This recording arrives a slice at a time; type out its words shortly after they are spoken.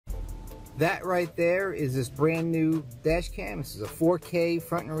That right there is this brand new dash cam. This is a 4K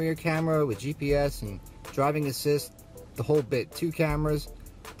front and rear camera with GPS and driving assist, the whole bit, 2 cameras.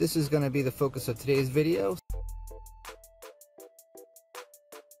 This is going to be the focus of today's video.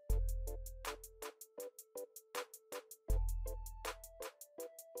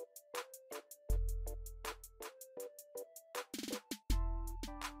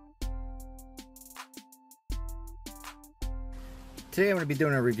 Today I'm going to be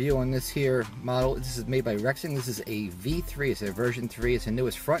doing a review on this here model. This is made by Rexing. This is a V3. It's a version 3. It's the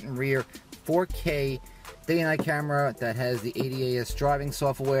newest front and rear 4K day and night camera that has the ADAS driving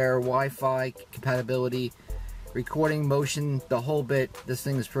software, Wi-Fi compatibility, recording, motion, the whole bit. This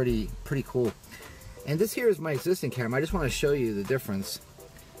thing is pretty cool. And this here is my existing camera. I just want to show you the difference.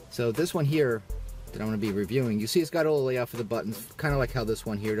 So this one here that I'm going to be reviewing, you see it's got all the layout for the buttons, kind of like how this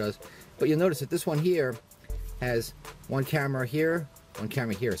one here does. But you'll notice that this one here has one camera here, one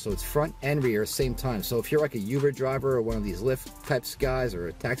camera here, so it's front and rear same time. So if you're like a Uber driver or one of these Lyft types guys or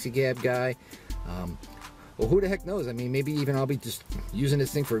a taxi cab guy, well, who the heck knows? I mean, maybe even I'll be just using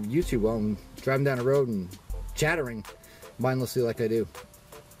this thing for YouTube while I'm driving down the road and chattering mindlessly like I do.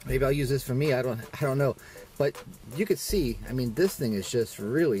 Maybe I'll use this for me. I don't know. But you could see, I mean, this thing is just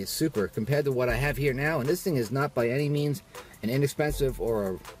really super compared to what I have here now. And this thing is not by any means an inexpensive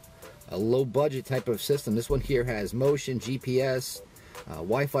or a low budget type of system. This one here has motion, GPS,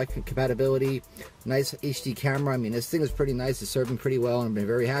 Wi-Fi compatibility, nice HD camera. I mean, this thing is pretty nice. It's serving pretty well, and I've been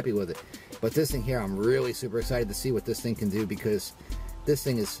very happy with it. But this thing here, I'm really super excited to see what this thing can do, because this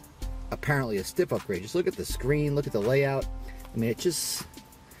thing is apparently a stiff upgrade. Just look at the screen, look at the layout. I mean,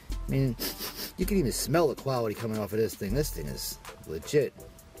 you can even smell the quality coming off of this thing. This thing is legit.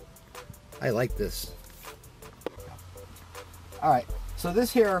 I like this. All right, so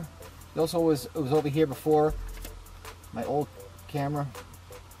this here, it was over here before. My old camera,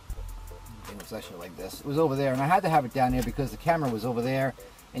 it was actually like this. It was over there, and I had to have it down there because the camera was over there,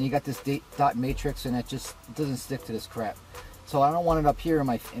 and you got this dot matrix, and it just doesn't stick to this crap. So I don't want it up here in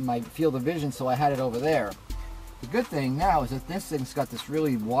my field of vision, so I had it over there. The good thing now is that this thing's got this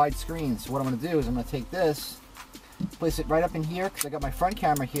really wide screen. So what I'm going to do is I'm going to take this, place it right up in here, because I got my front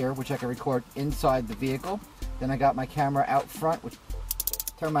camera here, which I can record inside the vehicle. Then I got my camera out front, which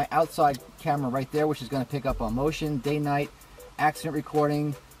turn my outside camera right there, which is going to pick up on motion, day, night, accident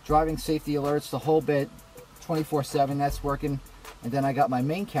recording, driving safety alerts, the whole bit, 24/7. That's working. And then I got my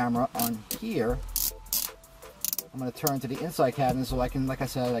main camera on here. I'm going to turn to the inside cabinet so I can, like I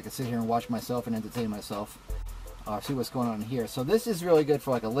said, I can sit here and watch myself and entertain myself. See what's going on here. So this is really good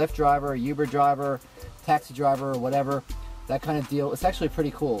for like a Lyft driver, Uber driver, taxi driver, or whatever, that kind of deal. It's actually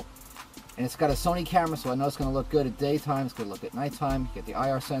pretty cool. And it's got a Sony camera, so I know it's going to look good at daytime. It's going to look at nighttime. You get the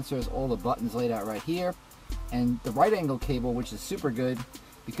IR sensors, all the buttons laid out right here. And the right angle cable, which is super good,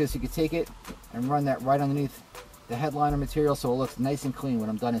 because you can take it and run that right underneath the headliner material, so it looks nice and clean when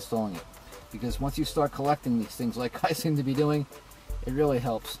I'm done installing it. Because once you start collecting these things like I seem to be doing, it really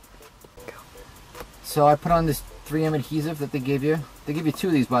helps. So I put on this 3M adhesive that they give you. They give you 2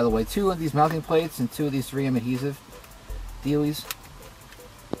 of these, by the way. 2 of these mounting plates and 2 of these 3M adhesive dealies.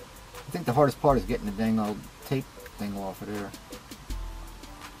 I think the hardest part is getting the dang old tape thing off of there.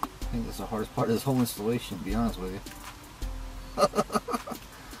 I think that's the hardest part of this whole installation, to be honest with you.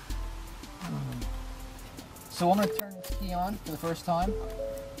 So I'm going to turn this key on for the first time.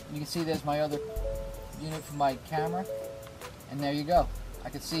 You can see there's my other unit for my camera. And there you go. I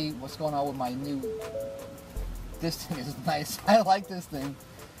can see what's going on with my new... This thing is nice. I like this thing.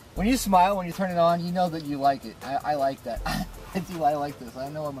 When you smile, when you turn it on, you know that you like it. I like that. I like this. I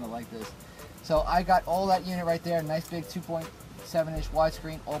know I'm going to like this. So I got all that unit right there. Nice big 2.7-inch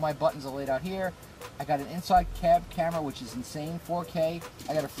widescreen. All my buttons are laid out here. I got an inside cab camera, which is insane, 4K.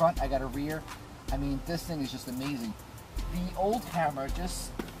 I got a front, I got a rear. I mean, this thing is just amazing. The old camera,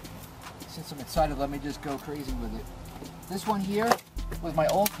 just since I'm excited, let me just go crazy with it. This one here was my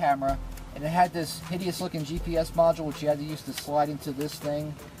old camera, and it had this hideous looking GPS module, which you had to use to slide into this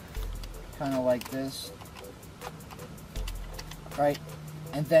thing, kind of like this, right?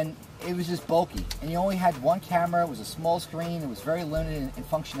 And then it was just bulky, and you only had one camera. It was a small screen. It was very limited in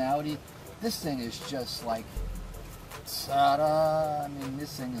functionality. This thing is just like, ta-da! I mean,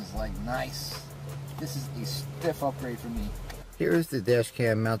 this thing is like nice. This is a stiff upgrade for me. Here is the dash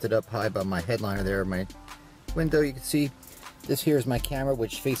cam mounted up high by my headliner there. My window, you can see this here is my camera,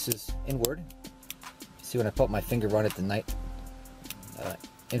 which faces inward. See when I put my finger on it, the night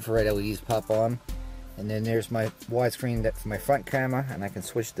infrared LEDs pop on. And then there's my widescreen for my front camera, and I can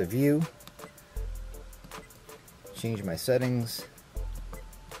switch the view, change my settings.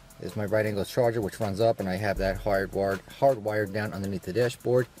 There's my right angle charger, which runs up, and I have that hardwired down underneath the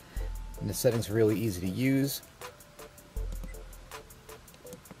dashboard. And the settings are really easy to use.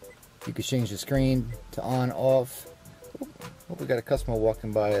 You can change the screen to on, off. Oh, we got a customer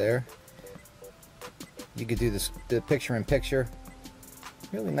walking by there. You could do this, the picture in picture.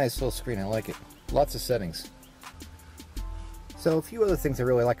 Really nice little screen, I like it. Lots of settings. So a few other things I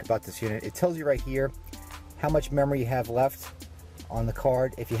really like about this unit. It tells you right here how much memory you have left on the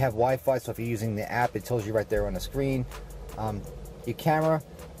card. If you have Wi-Fi, so if you're using the app, it tells you right there on the screen. Your camera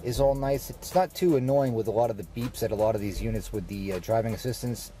is all nice. It's not too annoying with a lot of the beeps that a lot of these units with the driving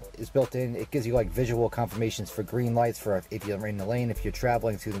assistance is built in. It gives you like visual confirmations for green lights, for if you're in the lane, if you're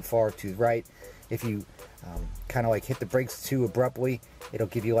traveling too far to the right. If you kind of like hit the brakes too abruptly, it'll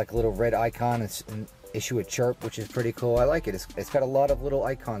give you like a little red icon and issue a chirp, which is pretty cool. I like it. It's got a lot of little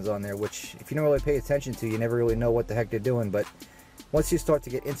icons on there, which if you don't really pay attention to, you never really know what the heck they're doing. But once you start to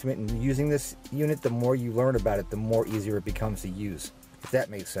get intimate in using this unit, the more you learn about it, the more easier it becomes to use, if that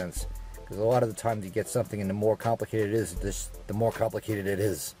makes sense. Because a lot of the times you get something and the more complicated it is, the more complicated it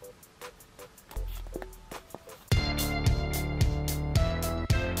is.